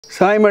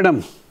Sai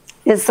madam.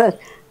 Yes, sir.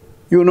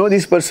 You know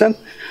this person?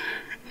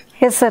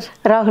 Yes, sir.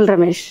 Rahul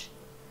Ramesh.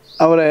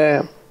 அவரை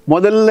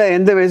முதல்ல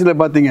எந்த வயசுல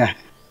பாத்தீங்க?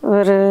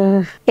 ஒரு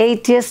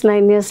 8 years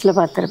 9 yearsல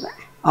பாத்திருப்பேன்.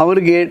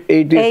 அவருக்கு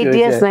 8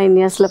 years 9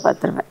 yearsல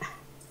பாத்திருப்பேன்.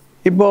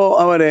 இப்போ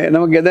அவர்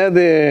நமக்கு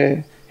ஏதாவது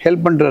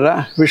ஹெல்ப் பண்றாரா?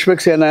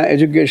 Vishwaksenaa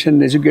education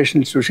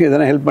institution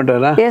எதனா ஹெல்ப்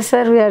பண்றாரா? Yes,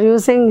 sir. We are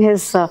using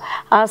his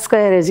R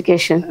square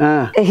education.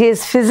 He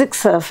is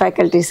physics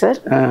faculty, sir.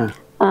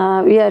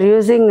 We are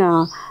using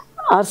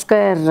R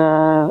square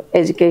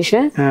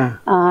education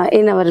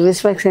in our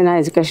Vishwaksenaa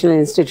educational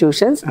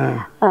institutions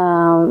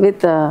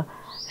with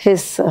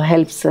his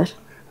help, sir.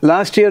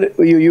 Last year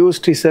you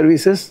used his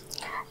services?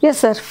 Yes,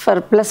 sir. For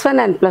 +1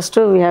 and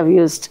 +2 we have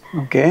used.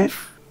 Okay.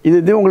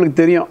 இது உங்களுக்கு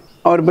தெரியும்.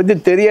 அவர் பத்தி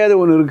தெரியாத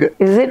ஒன்னு இருக்கு.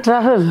 Is it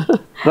Rahul?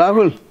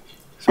 Rahul.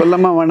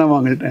 சொல்லமா வேணாம்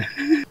உங்கள்ட்ட.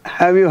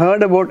 Have you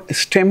heard about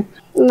STEM?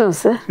 No,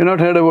 sir. You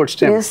not heard about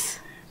STEM? Yes.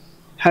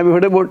 Have you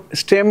heard about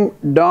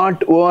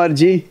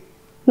STEM.org?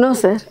 No,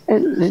 sir. I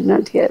did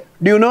not hear.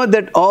 Do you know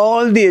that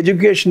all the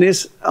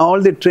educationists, all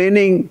the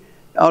training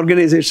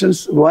organizations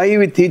vie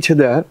with each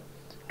other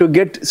to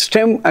get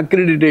STEM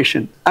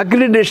accreditation?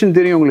 Accreditation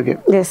தெரியும் உங்களுக்கு?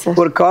 Yes, sir.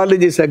 ஒரு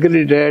college is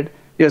accredited,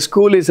 your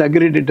school is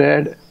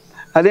accredited.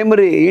 அதே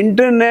மாதிரி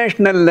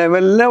international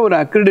லெவலில் ஒரு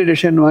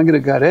accreditation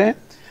வாங்கியிருக்காரு.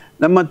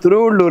 நம்ம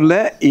திருவள்ளூரில்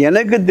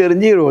எனக்கு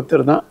தெரிஞ்சு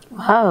ஒருத்தர் தான்.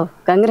 Wow,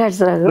 congrats,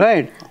 Radha.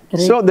 Right.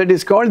 So that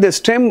is called the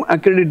STEM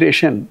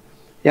accreditation.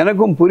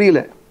 எனக்கும் புரியல.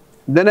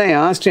 Then I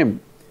asked him.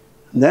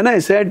 Then I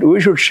said we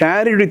should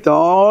share it with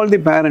all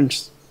the parents,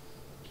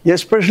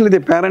 especially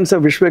the parents of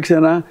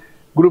Vishwaksenaa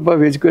group of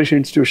education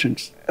institutions.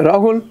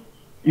 Rahul,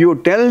 you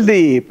tell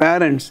the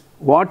parents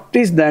what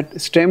is that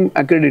STEM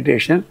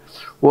accreditation?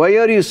 Why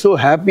are you so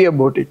happy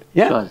about it?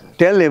 Yeah, sure,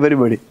 tell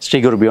everybody. Sri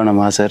Gurubhyo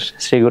Namaha, sir.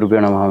 Sri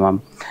Gurubhyo Namaha, ma'am.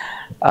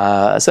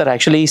 Sir,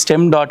 actually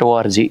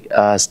STEM.org,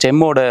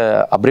 STEM oda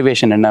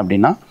abbreviation enna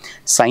appadina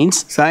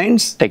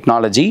science,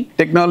 technology,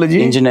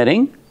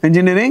 engineering,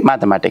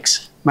 mathematics.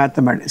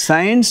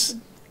 Science,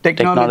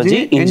 technology,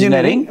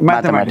 engineering,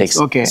 mathematics.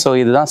 Okay. So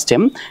இதுதான்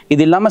STEM.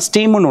 இது இல்லாம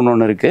STEAM னு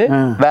ஒன்னு இருக்கு,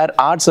 where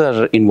arts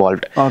are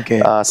involved. Okay.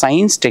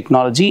 Science,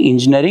 technology,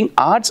 engineering,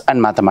 arts and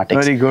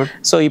mathematics. Very good.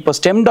 So இப்போ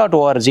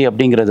STEM.org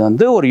அப்படிங்கிறது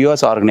வந்து ஒரு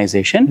US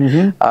organization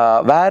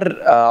where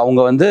அவங்க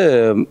வந்து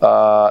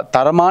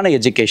தரமான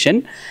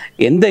எஜுகேஷன்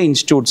எந்த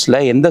இன்ஸ்டிடியூட்ஸ்ல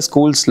எந்த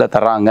ஸ்கூல்ஸ்ல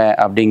தராங்க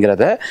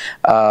அப்படிங்கறத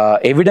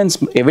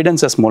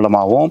எவிடன்சஸ்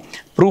மூலமாவும்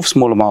ப்ரூஃப்ஸ்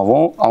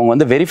மூலமாவும் அவங்க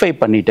வந்து வெரிஃபை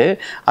பண்ணிட்டு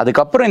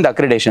அதுக்கப்புறம் இந்த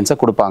அக்ரிடேஷன்ஸை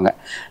கொடுப்பாங்க.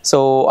 ஸோ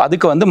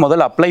அதுக்கு வந்து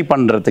முதல்ல அப்ளை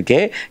பண்றதுக்கே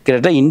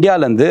கிட்டத்தட்ட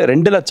இந்தியால இருந்து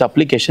 2 லட்சம்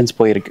அப்ளிகேஷன்ஸ்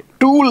போயிருக்கு.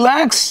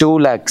 2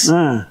 lakhs.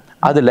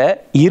 அதுல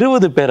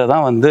 20 பேரை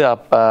தான் வந்து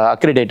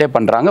அக்ரிடேட்டே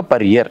பண்றாங்க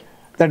per year.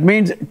 That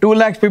means 2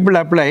 lakhs people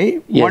apply.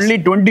 Yes. Only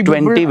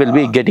 20 will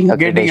be getting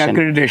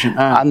accreditation.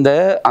 And the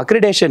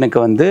accreditation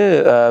வந்து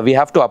we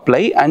have to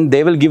apply and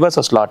they will give us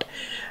a slot.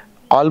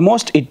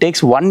 Almost it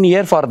takes 1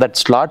 year for that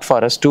slot for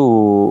us to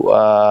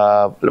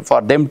for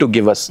them to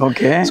give us.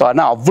 Okay. So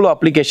ana avlo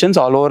applications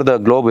all over the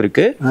globe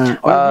irukku.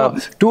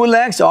 2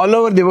 lakhs all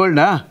over the world,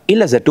 ah?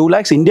 Illa sir, 2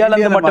 lakhs India la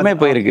irundhu mattume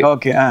poirukku.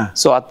 Okay.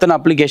 So athana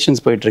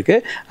applications poitirukku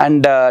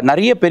and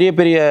nariya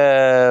periya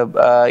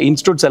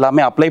institutes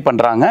ellame apply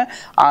பண்றாங்க.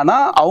 ஆனா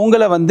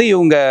அவங்கள வந்து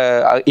இவங்க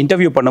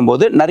interview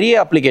பண்ணும்போது நிறைய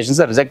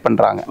applications reject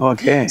பண்றாங்க.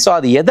 Okay. So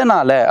அது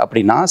எதனால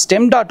அப்படினா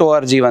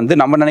STEM.org வந்து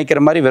நம்ம நினைக்கிற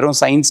மாதிரி வெறும்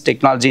சயின்ஸ்,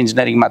 டெக்னாலஜி,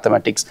 இன்ஜினியரிங், மேத்தமேட்டிக்ஸ்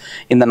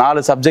இந்த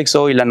 4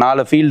 சப்ஜெக்ட்ஸோ இல்ல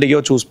 4 ஃபீல்டையோ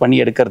சூஸ் பண்ணி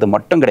எடுக்கிறது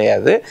மட்டும்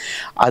கிடையாது.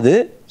 அது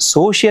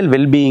சோஷியல்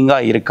வெல்பீயிங்கா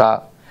இருக்கா,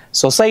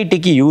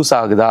 சொசைட்டிக்கு யூஸ்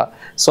ஆகுதா,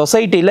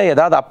 சொசைட்டியில்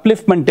ஏதாவது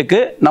அப்லிஃப்ட்மெண்ட்டுக்கு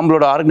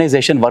நம்மளோட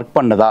ஆர்கனைசேஷன் ஒர்க்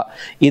பண்ணுதா,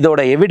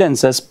 இதோட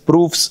எவிடன்சஸ்,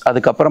 ப்ரூஃப்ஸ்,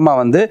 அதுக்கப்புறமா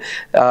வந்து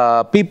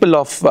people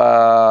of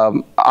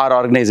R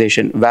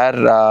organisation where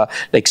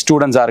like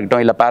ஸ்டூடெண்ட்ஸாக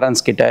இருக்கட்டும் இல்லை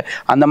பேரண்ட்ஸ் கிட்ட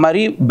அந்த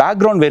மாதிரி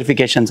பேக்ரவுண்ட்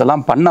வெரிஃபிகேஷன்ஸ்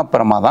எல்லாம் பண்ண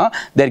அப்புறமா தான்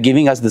தேர்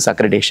giving us this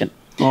accreditation.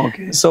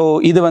 Okay. So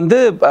இது வந்து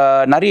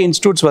நிறைய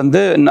இன்ஸ்டிடியூட்ஸ்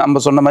வந்து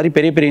நம்ம சொன்ன மாதிரி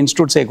பெரிய பெரிய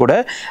இன்ஸ்டிடியூட்ஸே கூட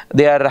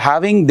they are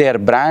having their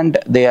brand,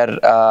 they are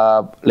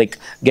like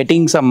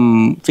getting some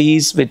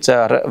fees which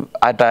are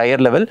at a higher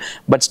level,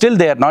 but still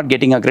they are not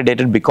getting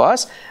accredited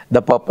because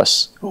the purpose.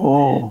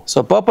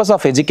 So purpose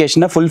of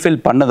education fulfill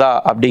பண்ணுதா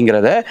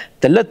அப்படிங்கறத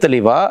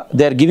தெளிவா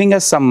they are giving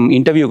us some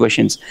interview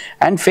questions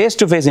and face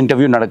to face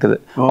interview நடக்குது.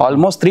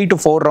 Almost 3 to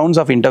 4 rounds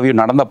of interview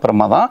நடந்த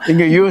அப்புறமா தான்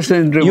இங்க US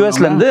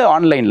ல இருந்து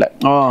ஆன்லைன்ல.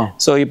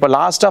 So இப்போ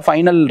லாஸ்டா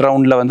ஃபைனல்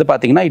ரவுண்ட்ல வந்து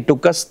பாத்தீங்கன்னா it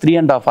took us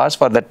 3.5 hours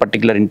for that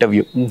particular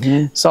interview.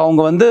 So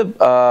அவங்க வந்து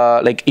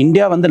லைக்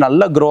இந்தியா வந்து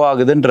நல்லா க்ரோ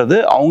ஆகுதுன்றது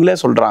அவங்களே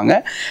சொல்றாங்க.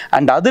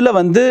 அண்ட் அதுல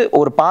வந்து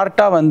ஒரு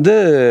பார்ட்டா வந்து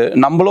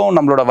நம்மளும்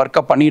நம்மளோட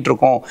ஒர்க்கை பண்ணிட்டு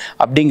இருக்கோம்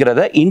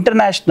அப்படிங்கறத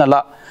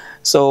இன்டர்நேஷனலா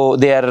so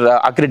they are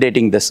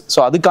accrediting this. So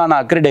அதுக்கான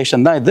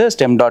அக்ரிடேஷன் தான் இது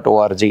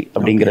STEM.org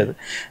அப்படிங்கிறது.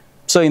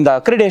 ஸோ இந்த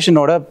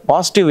அக்ரிடேஷனோட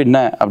பாசிட்டிவ் என்ன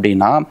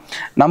அப்படின்னா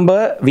நம்ம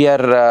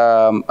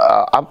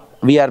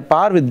we are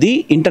par with the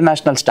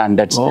international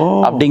standards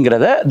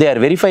அப்படிங்கறத they are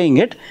verifying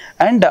it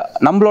and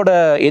நம்மளோட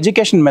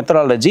education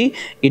methodology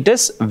it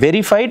is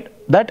verified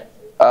that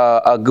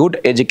a good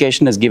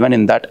education is given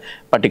in that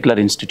particular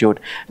institute.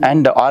 And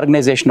the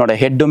organization oda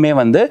headume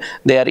vandu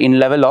they are in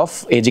level of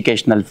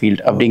educational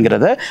field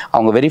அப்படிங்கறத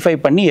அவங்க verify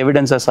பண்ணி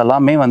evidences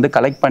எல்லாமே வந்து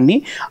collect பண்ணி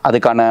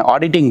அதுக்கான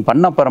auditing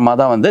பண்ண அப்புறமா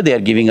தான் வந்து they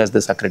are giving us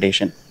this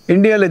accreditation.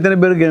 இந்தியால எத்தனை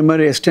பேருக்கு இந்த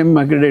மாதிரி STEM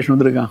accreditation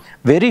வந்திருக்கா?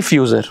 Very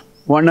few sir.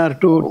 1 or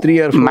 2, 3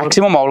 or 4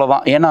 maximum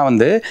அவ்வளவுதான். ஏன்னா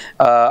வந்து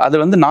அது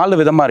வந்து 4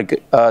 விதமா இருக்கு.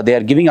 They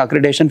are giving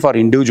accreditation for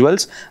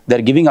individuals, they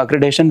are giving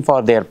accreditation for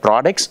their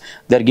products,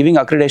 they are giving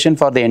accreditation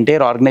for the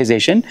entire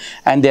organization,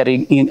 and they are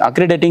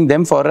accrediting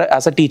them for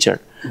as a teacher.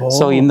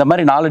 So இந்த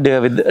மாதிரி 4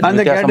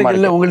 அந்த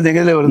கேட்டகரியில உங்களுக்கு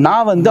எங்கல வருது?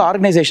 நான் வந்து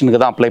ஆர்கனைசேஷனுக்கு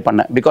தான் apply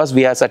பண்ணேன் because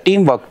we as a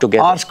team work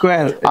together.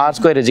 R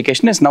Square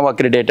Education is now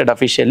accredited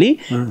officially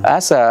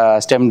as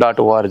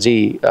stem.org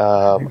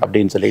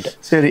அப்படினு சொல்லிட்டு.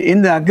 சரி,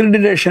 இந்த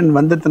accreditation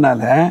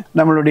வந்ததனால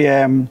நம்மளுடைய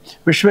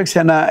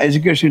விஸ்வக்சேனா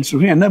எஜுகேஷன்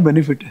இன்ஸ்டிடியூஷன் என்ன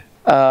பெனிஃபிட்?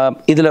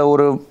 இதுல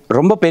ஒரு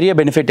ரொம்ப பெரிய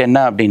பெனிஃபிட் என்ன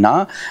அப்படின்னா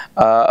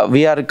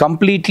we are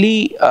completely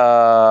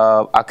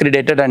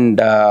accredited and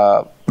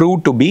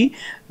proved to be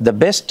the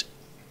best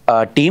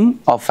team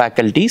of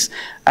faculties,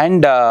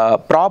 and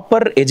proper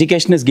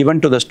education is given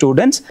to the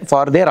students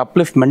for their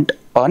upliftment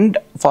and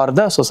for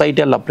the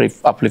societal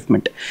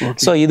upliftment.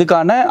 Okay. So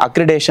idukana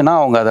accreditation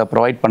avanga ada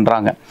provide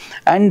பண்றாங்க,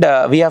 and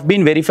we have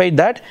been verified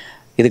that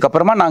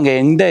இதுக்கப்புறமா நாங்கள்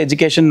எந்த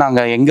education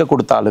நாங்கள் எங்கே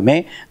கொடுத்தாலுமே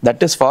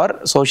that is for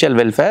social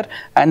welfare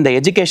and the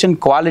education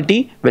quality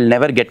will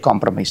never get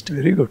compromised.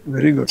 Very good,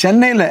 very good.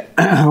 சென்னையில்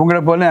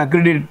உங்களை போல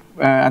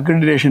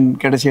அக்ரிடிடேஷன்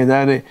கிடைச்ச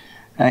ஏதாவது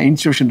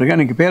இன்ஸ்டியூஷன் இருக்கா?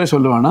 எனக்கு பேரை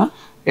சொல்லுவானா?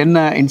 என்ன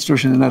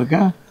இன்ஸ்டியூஷன் என்ன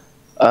இருக்கா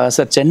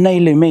சார்?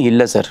 சென்னையிலுமே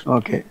இல்லை சார்.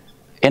 ஓகே.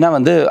 ஏன்னா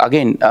வந்து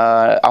அகெயின்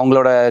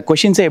அவங்களோட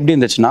கொஷின்ஸே எப்படி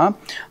இருந்துச்சுன்னா,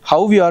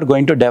 how you are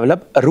going to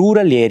develop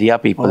rural area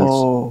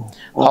peoples,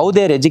 how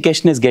there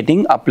education is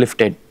getting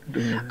uplifted,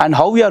 and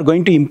how we are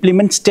going to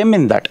implement STEM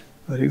in that.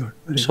 Very good.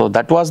 So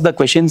that was the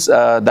questions,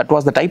 that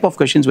was the type of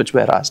questions which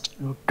were asked.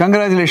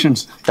 Congratulations.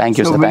 Thank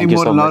you, sir. Thank you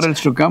so much. Many more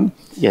laurels to come.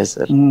 Yes,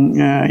 sir.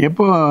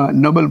 எப்போ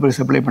Nobel prize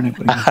apply பண்ண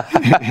போறீங்க?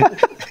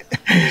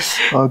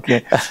 Okay.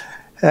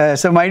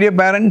 So my dear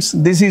parents,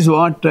 this is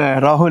what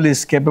Rahul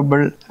is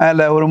capable.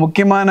 அதில் ஒரு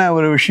முக்கியமான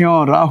ஒரு விஷயம்,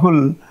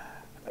 ராகுல்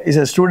is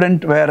a student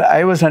where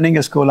I was running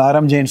a school,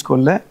 RM Jain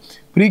ஸ்கூலில்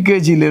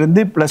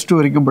ப்ரீகேஜியிலிருந்து +2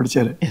 வரைக்கும்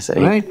படித்தார். Yes, sir.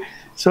 Right?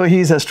 So he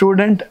is a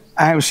student.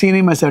 I have seen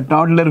him as a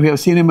toddler. We have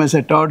seen him as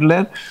a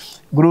toddler.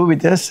 Grew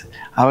with us.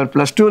 Our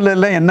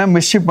 +2 என்ன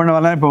மிஸ்ஷிப்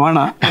பண்ணுவாங்க இப்போ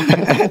வேணாம்.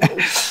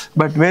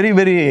 But very,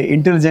 very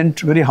intelligent,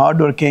 very hard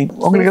working.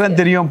 உங்களுக்கெல்லாம்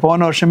தெரியும், போன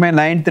வருஷமே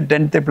 9th,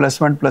 10th,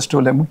 +1,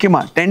 +2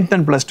 முக்கியமாக 10th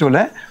and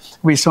 +2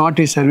 we sought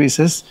his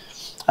services,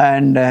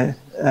 and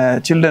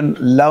children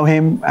love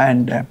him,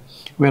 and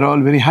we're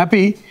all very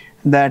happy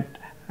that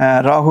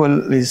Rahul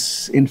is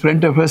in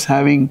front of us,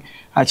 having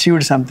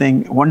achieved something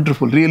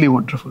wonderful, really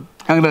wonderful.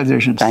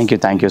 Congratulations. Thank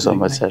you so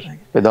much, sir,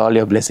 with all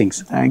your blessings.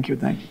 Thank you.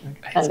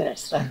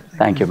 Congrats.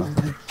 Thank you, ma'am.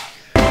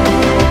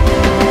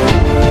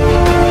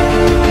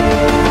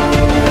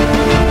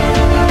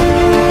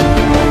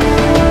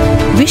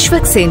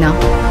 Vishwaksenaa,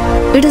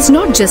 it is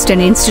not just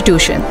an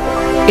institution,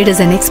 it is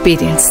an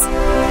experience.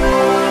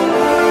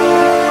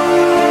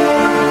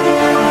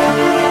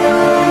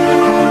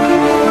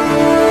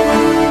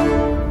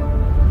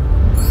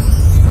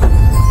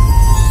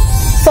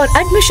 For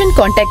admission,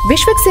 contact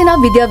Vishwaksenaa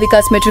Vidya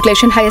Vikas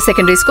Matriculation Higher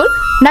Secondary School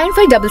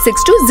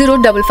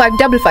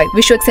 9566205555,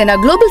 Vishwaksenaa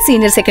Global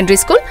Senior Secondary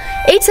School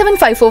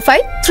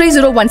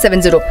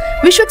 87545-30170,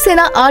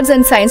 Vishwaksenaa Arts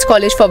and Science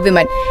College for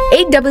Women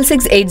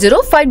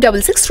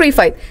 8680566635,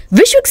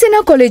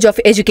 Vishwaksenaa College of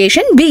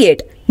Education B.Ed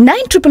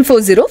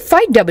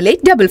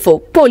 9440588844,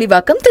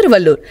 Polivakam,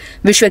 Thiruvallur,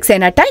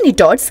 Vishwaksenaa Tiny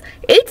Tots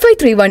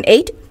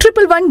 85318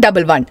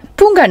 11111,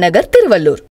 Punga Nagar, Thiruvallur.